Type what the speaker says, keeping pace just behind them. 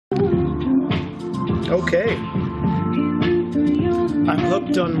Okay. I'm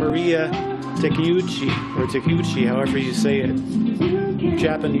hooked on Maria Takeuchi, or Takeuchi, however you say it.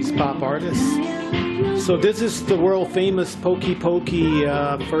 Japanese pop artist. So this is the world famous Poke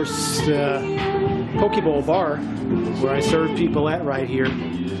first Poke Bowl bar where I serve people at right here.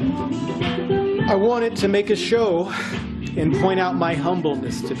 I wanted to make a show and point out my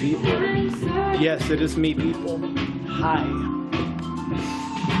humbleness to people. Yes, it is me, people. Hi.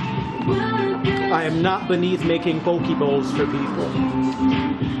 I am not beneath making Poke Bowls for people.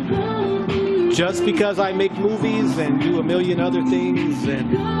 Just because I make movies and do a million other things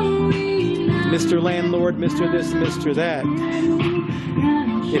and Mr. Landlord, Mr. this, Mr. that,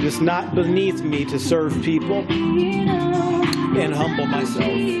 it is not beneath me to serve people and humble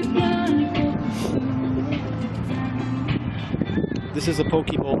myself. This is a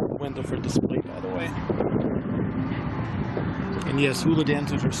Poke Bowl window for display, by the way. And yes, hula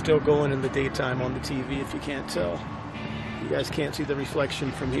dancers are still going in the daytime on the TV, if you can't tell. You guys can't see the reflection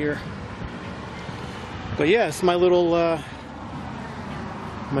from here. But yeah, it's my little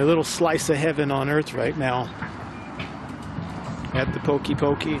slice of heaven on earth right now at the Poke.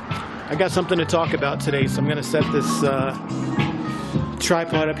 I got something to talk about today, so I'm going to set this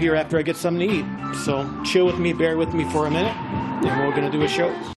tripod up here after I get something to eat. So chill with me, bear with me for a minute, and we're going to do a show.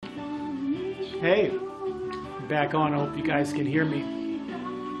 Hey, back on. I hope you guys can hear me.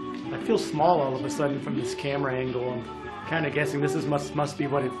 I feel small all of a sudden from this camera angle. I'm kind of guessing this is must be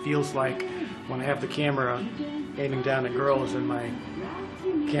what it feels like when I have the camera aiming down at girls and my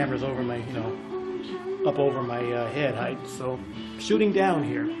camera's over my, up over my head height. So shooting down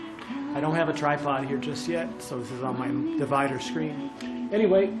here. I don't have a tripod here just yet, so this is on my divider screen.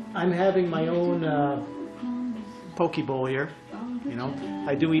 Anyway, I'm having my own Poke Bowl here.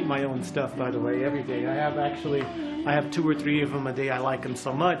 I do eat my own stuff, by the way, every day. I have 2 or 3 of them a day. I like them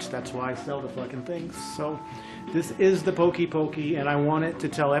so much, that's why I sell the fucking things. So this is the Poke, and I wanted to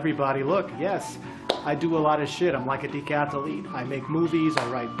tell everybody, look, yes, I do a lot of shit. I'm like a decathlete. I make movies, I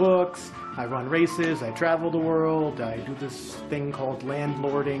write books, I run races, I travel the world, I do this thing called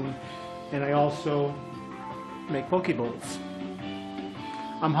landlording, and I also make Poke Bowls.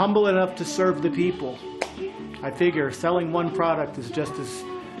 I'm humble enough to serve the people. I figure selling one product is just as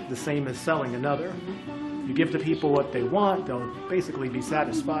the same as selling another. You give the people what they want, they'll basically be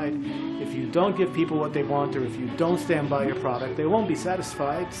satisfied. If you don't give people what they want, or if you don't stand by your product, they won't be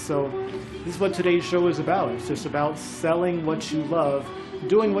satisfied. So this is what today's show is about. It's just about selling what you love,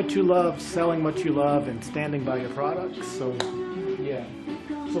 doing what you love, selling what you love, and standing by your product. So yeah.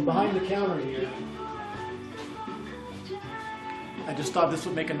 So behind the counter here, I just thought this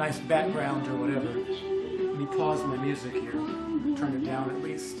would make a nice background or whatever. Let me pause my music here. Turn it down at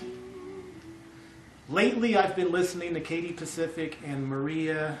least. Lately, I've been listening to Katie Pacific and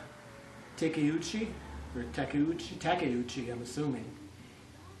Maria Takeuchi, or Takeuchi, I'm assuming.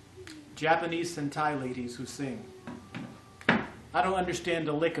 Japanese Sentai ladies who sing. I don't understand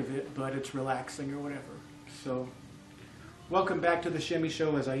a lick of it, but it's relaxing or whatever. So, welcome back to the Shimmy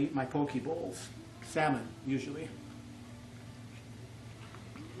Show as I eat my Poke Bowls. Salmon, usually.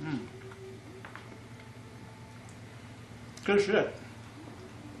 Good shit.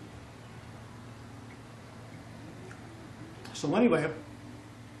 So anyway,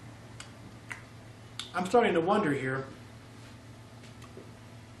 I'm starting to wonder here,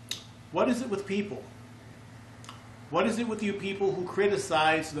 what is it with people? What is it with you people who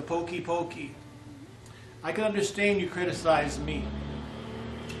criticize the Poke? I can understand you criticize me.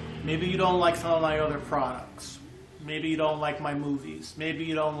 Maybe you don't like some of my other products. Maybe you don't like my movies. Maybe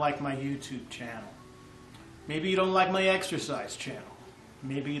you don't like my YouTube channel. Maybe you don't like my exercise channel.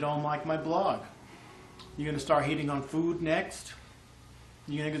 Maybe you don't like my blog. You're going to start hating on food next?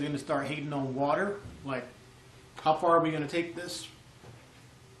 You think you're going to start hating on water? Like, how far are we going to take this?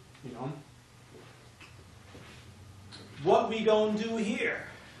 What we going to do here?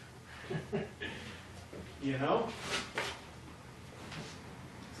 Let's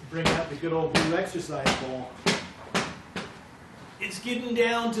bring out the good old blue exercise ball. It's getting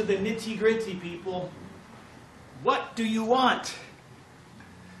down to the nitty-gritty, people. What do you want?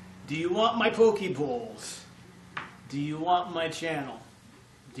 Do you want my Poke Bowls? Do you want my channel?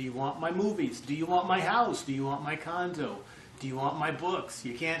 Do you want my movies? Do you want my house? Do you want my condo? Do you want my books?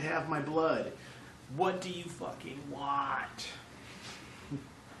 You can't have my blood. What do you fucking want?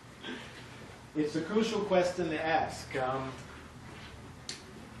 It's a crucial question to ask.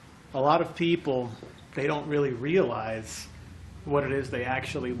 A lot of people, they don't really realize what it is they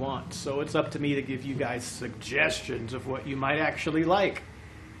actually want. So it's up to me to give you guys suggestions of what you might actually like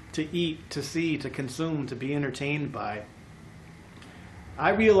to eat, to see, to consume, to be entertained by. I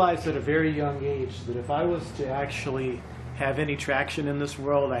realized at a very young age that if I was to actually have any traction in this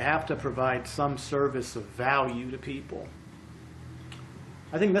world, I have to provide some service of value to people.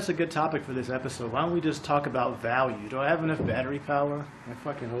 I think that's a good topic for this episode. Why don't we just talk about value? Do I have enough battery power? I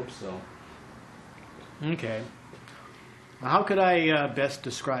fucking hope so. Okay. Now, how could I best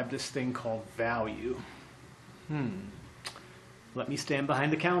describe this thing called value? Let me stand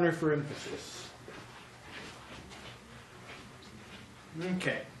behind the counter for emphasis.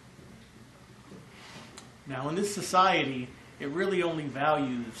 Okay. Now, in this society, it really only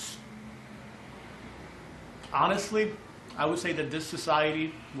values... Honestly, I would say that this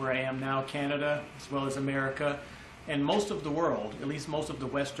society, where I am now, Canada, as well as America, and most of the world, at least most of the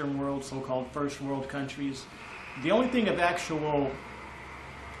Western world, so-called first world countries, the only thing of actual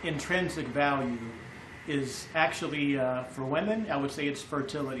intrinsic value is actually, for women, I would say it's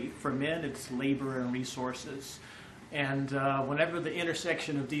fertility. For men, it's labor and resources. And whenever the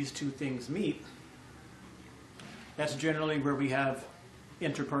intersection of these two things meet, that's generally where we have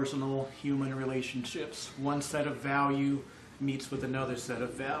interpersonal human relationships. One set of value meets with another set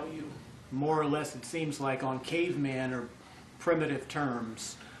of value. More or less, it seems like on caveman or primitive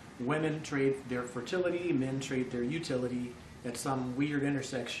terms, women trade their fertility, men trade their utility at some weird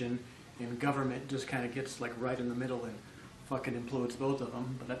intersection, and government just kind of gets like right in the middle and fucking implodes both of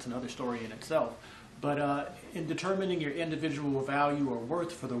them, but that's another story in itself. But in determining your individual value or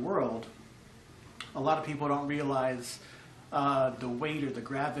worth for the world, a lot of people don't realize the weight or the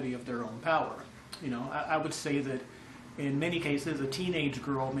gravity of their own power. You know, I would say that in many cases, a teenage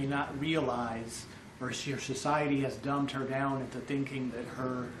girl may not realize, or her society has dumbed her down into thinking that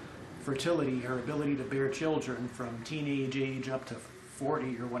her fertility, her ability to bear children from teenage age up to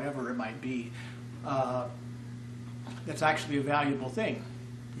 40 or whatever it might be, that's actually a valuable thing.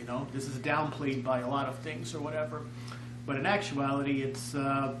 You know, this is downplayed by a lot of things or whatever. But in actuality, it's...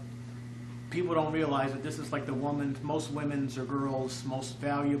 people don't realize that this is like most women's or girls' most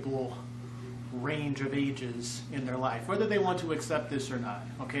valuable range of ages in their life, whether they want to accept this or not,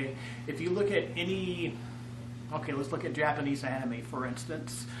 okay? If you look at any, okay, let's look at Japanese anime, for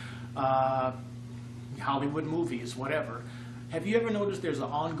instance, Hollywood movies, whatever. Have you ever noticed there's an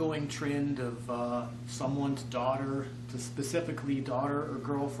ongoing trend of someone's daughter, specifically daughter or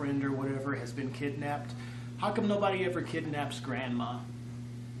girlfriend or whatever, has been kidnapped? How come nobody ever kidnaps grandma?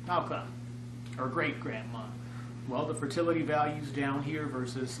 How come? Or great-grandma? Well, the fertility value's down here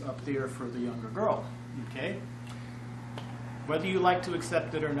versus up there for the younger girl, okay? Whether you like to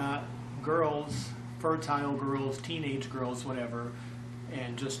accept it or not, girls, fertile girls, teenage girls, whatever,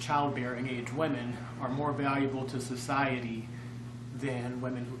 and just childbearing age women are more valuable to society than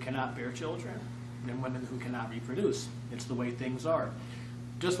women who cannot bear children, than women who cannot reproduce. It's the way things are.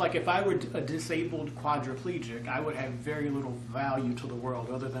 Just like if I were a disabled quadriplegic, I would have very little value to the world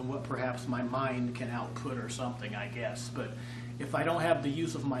other than what perhaps my mind can output or something, I guess. But if I don't have the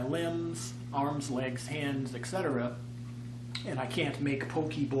use of my limbs, arms, legs, hands, etc., and I can't make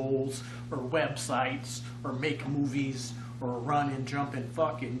pokeballs or websites or make movies or run and jump and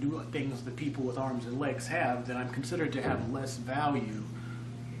fuck and do things that people with arms and legs have, then I'm considered to have less value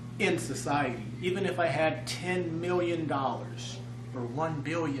in society. Even if I had $10 million or $1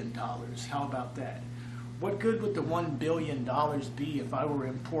 billion, how about that? What good would the $1 billion be if I were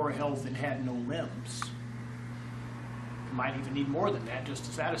in poor health and had no limbs? I might even need more than that just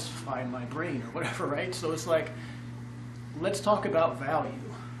to satisfy my brain or whatever, right? So it's like, let's talk about value.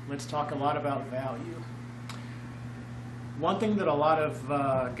 Let's talk a lot about value. One thing that a lot of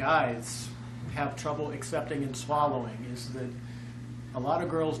guys have trouble accepting and swallowing is that a lot of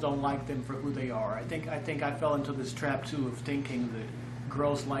girls don't like them for who they are. I think I fell into this trap too of thinking that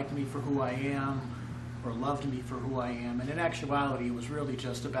girls liked me for who I am or loved me for who I am, and in actuality it was really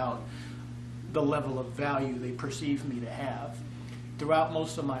just about the level of value they perceive me to have. Throughout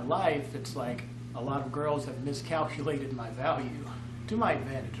most of my life, it's like a lot of girls have miscalculated my value, to my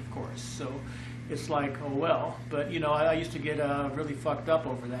advantage of course. So it's like, oh well, but you know, I used to get really fucked up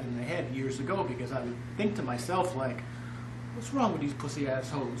over that in the head years ago, because I would think to myself like, what's wrong with these pussy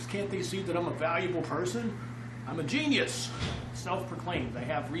assholes? Can't they see that I'm a valuable person? I'm a genius. Self-proclaimed. I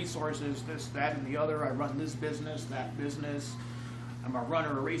have resources, this, that, and the other. I run this business, that business. I'm a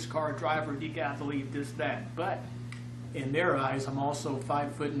runner, a race car driver, decathlete, this, that. But in their eyes, I'm also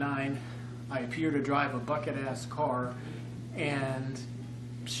 5'9". I appear to drive a bucket-ass car and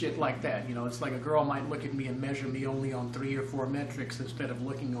shit like that. You know, it's like a girl might look at me and measure me only on 3 or 4 metrics instead of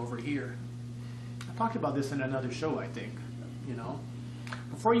looking over here. I talked about this in another show, I think. You know,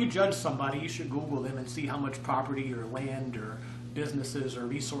 before you judge somebody, you should Google them and see how much property or land or businesses or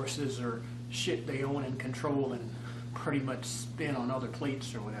resources or shit they own and control and pretty much spin on other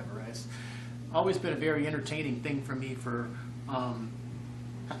plates or whatever. It's always been a very entertaining thing for me for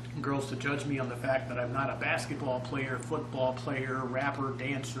girls to judge me on the fact that I'm not a basketball player, football player, rapper,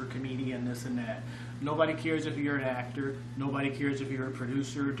 dancer, comedian, this and that. Nobody cares if you're an actor. Nobody cares if you're a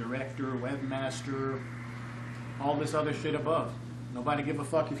producer, director, webmaster, all this other shit above. Nobody give a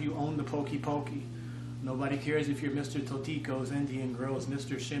fuck if you own the Pokey Pokey. Nobody cares if you're Mr. Totico's, Indian Girls,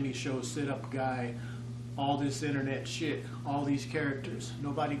 Mr. Shimmy Show, sit-up guy, all this internet shit, all these characters.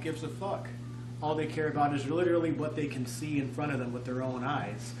 Nobody gives a fuck. All they care about is literally what they can see in front of them with their own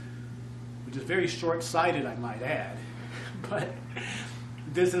eyes, which is very short-sighted, I might add. But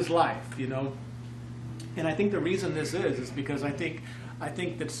this is life, you know. And I think the reason this is because I think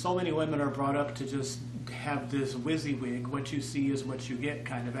that so many women are brought up to just have this WYSIWYG, what you see is what you get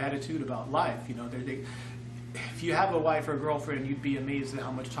kind of attitude about life. You know, if you have a wife or a girlfriend, you'd be amazed at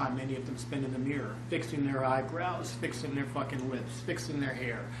how much time many of them spend in the mirror, fixing their eyebrows, fixing their fucking lips, fixing their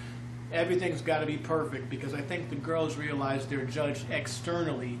hair. Everything's got to be perfect because I think the girls realize they're judged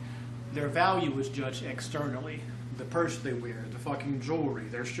externally. Their value is judged externally. The purse they wear, the fucking jewelry,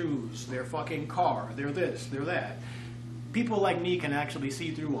 their shoes, their fucking car, their this, their that. People like me can actually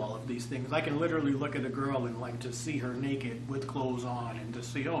see through all of these things. I can literally look at a girl and like just see her naked with clothes on and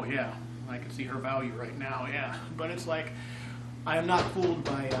just see, oh yeah, I can see her value right now, yeah. But it's like, I am not fooled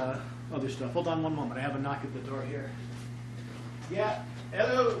by other stuff. Hold on one moment, I have a knock at the door here. Yeah,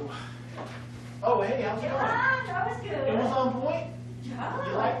 hello. Oh, hey, how's it going? That was good. It was on point? Yeah.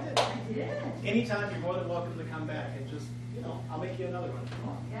 You liked it? I did. Anytime, you're more than welcome to come back and just, you know, I'll make you another one.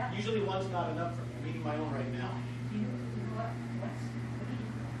 Yeah. Usually one's not enough for me. I'm eating my own right now.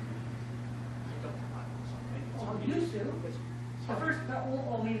 Used to. The first,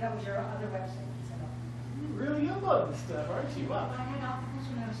 maybe that was your other website. Really about this stuff, aren't you? Wow. I had opticals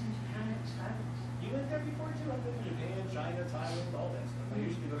when I was in Japan. It was fabulous. You went there before too? I've been to Japan, China, Thailand, all that stuff. I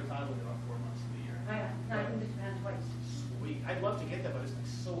usually go to Thailand about 4 months of the year. I've been to Japan twice. Sweet. I'd love to get that, but it's like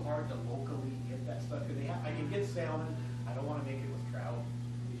so hard to locally get that stuff. I can get salmon. I don't want to make it with trout.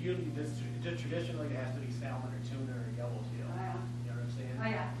 Usually, traditionally, it has to be salmon or tuna or yellowtail. You know what I'm saying?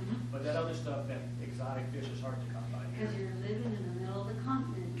 But that other stuff, that exotic fish, is hard to come by. Because you're living in the middle of the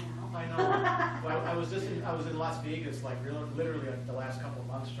continent now. I know. Well, I was in Las Vegas, like literally like the last couple of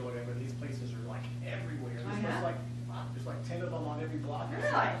months or whatever. These places are like everywhere. There's like 10 of them on every block. Really?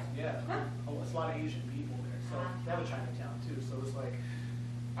 Yeah. Oh, it's a lot of Asian people there. So they have a Chinatown too. So it's like,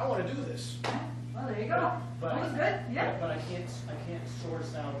 I want to do this. Well, there you go. But that was good. Yeah. But I can't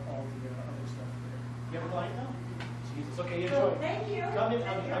source out all the other stuff there. You have a client now? Jesus. Okay, enjoy. So, thank you. Come in.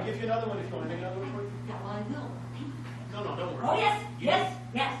 I'll give you another one if you want. Make another one for you. Yeah, well, I will. No, don't worry. Oh, yes.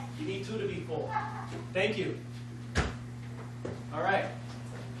 You need 2 to be full. Thank you. All right.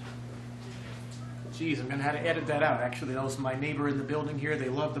 Geez, I'm going to have to edit that out. Actually, that was my neighbor in the building here. They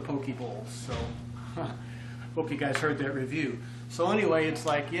love the Poke Bowls. So, hope you guys heard that review. So anyway, it's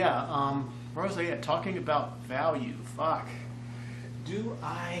like, yeah, where was I at? Talking about value. Fuck.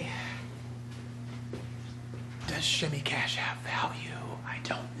 Does Shimmy Cash have value? I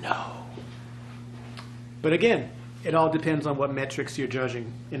don't know. But again, it all depends on what metrics you're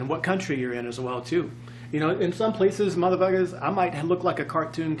judging and what country you're in as well, too. You know, in some places, motherfuckers, I might look like a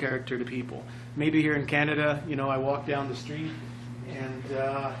cartoon character to people. Maybe here in Canada, you know, I walk down the street and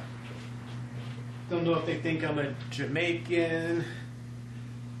don't know if they think I'm a Jamaican,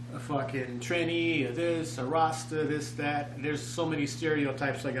 a fucking Trini, a this, a Rasta, this, that. There's so many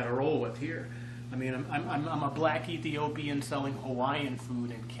stereotypes I got to roll with here. I mean, I'm a black Ethiopian selling Hawaiian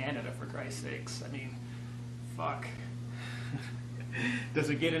food in Canada, for Christ's sakes. I mean, fuck. Does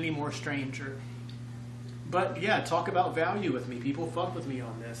it get any more stranger? But yeah, talk about value with me. People fuck with me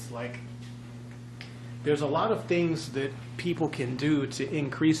on this. Like, there's a lot of things that people can do to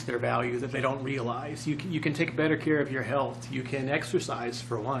increase their value that they don't realize. You can take better care of your health. You can exercise,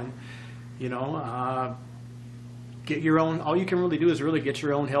 for one. You know, get your own. All you can really do is really get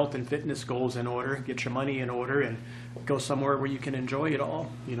your own health and fitness goals in order. Get your money in order, and go somewhere where you can enjoy it all.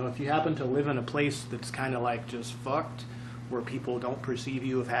 You know, if you happen to live in a place that's kind of like just fucked, where people don't perceive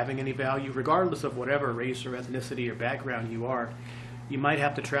you of having any value, regardless of whatever race or ethnicity or background you are, you might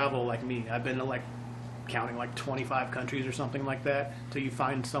have to travel like me. I've been to like counting like 25 countries or something like that till you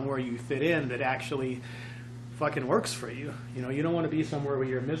find somewhere you fit in that actually fucking works for you. You know, you don't want to be somewhere where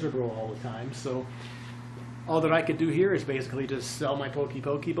you're miserable all the time. So all that I could do here is basically just sell my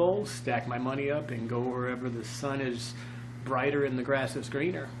Poke Bowls, stack my money up, and go wherever the sun is brighter and the grass is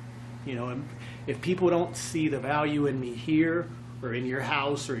greener. You know, and if people don't see the value in me here or in your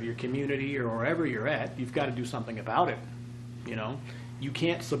house or your community or wherever you're at, you've got to do something about it. You know, You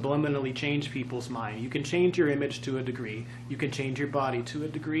can't subliminally change people's mind. You can change your image to a degree. You can change your body to a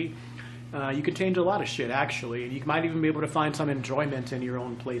degree. You can change a lot of shit, actually, and you might even be able to find some enjoyment in your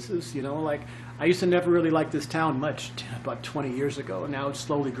own places. You know, like, I used to never really like this town much about 20 years ago, and now it's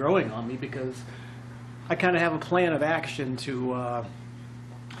slowly growing on me because I kind of have a plan of action to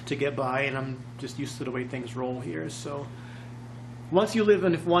get by, and I'm just used to the way things roll here. So once you live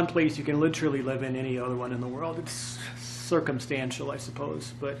in one place, you can literally live in any other one in the world. It's circumstantial, I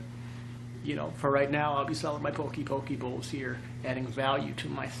suppose, but you know, for right now, I'll be selling my Pokey Bowls here, adding value to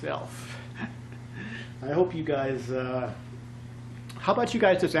myself. I hope you guys, how about you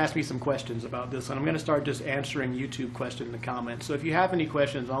guys just ask me some questions about this, and I'm going to start just answering YouTube questions in the comments. So if you have any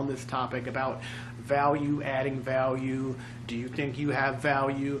questions on this topic about value, adding value, do you think you have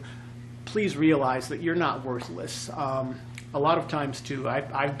value, please realize that you're not worthless. A lot of times, too,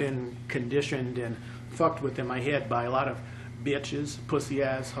 I've been conditioned and fucked with in my head by a lot of bitches,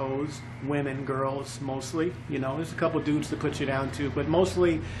 pussy-ass hoes, women, girls, mostly. You know, there's a couple dudes that put you down too, but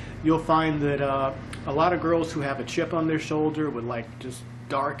mostly you'll find that a lot of girls who have a chip on their shoulder with like just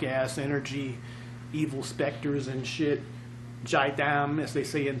dark-ass energy, evil specters and shit, jaidam, as they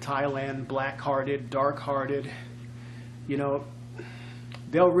say in Thailand, black-hearted, dark-hearted, you know,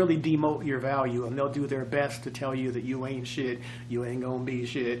 they'll really demote your value, and they'll do their best to tell you that you ain't shit, you ain't gonna be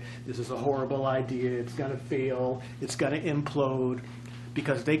shit, this is a horrible idea, it's gonna fail, it's gonna implode,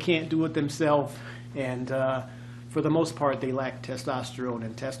 because they can't do it themselves, and for the most part they lack testosterone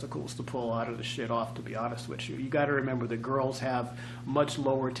and testicles to pull out of the shit off, to be honest with you. You gotta remember that girls have much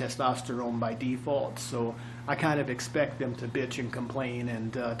lower testosterone by default, so I kind of expect them to bitch and complain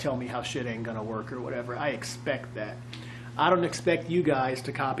and tell me how shit ain't gonna work or whatever. I expect that. I don't expect you guys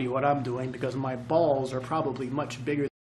to copy what I'm doing because my balls are probably much bigger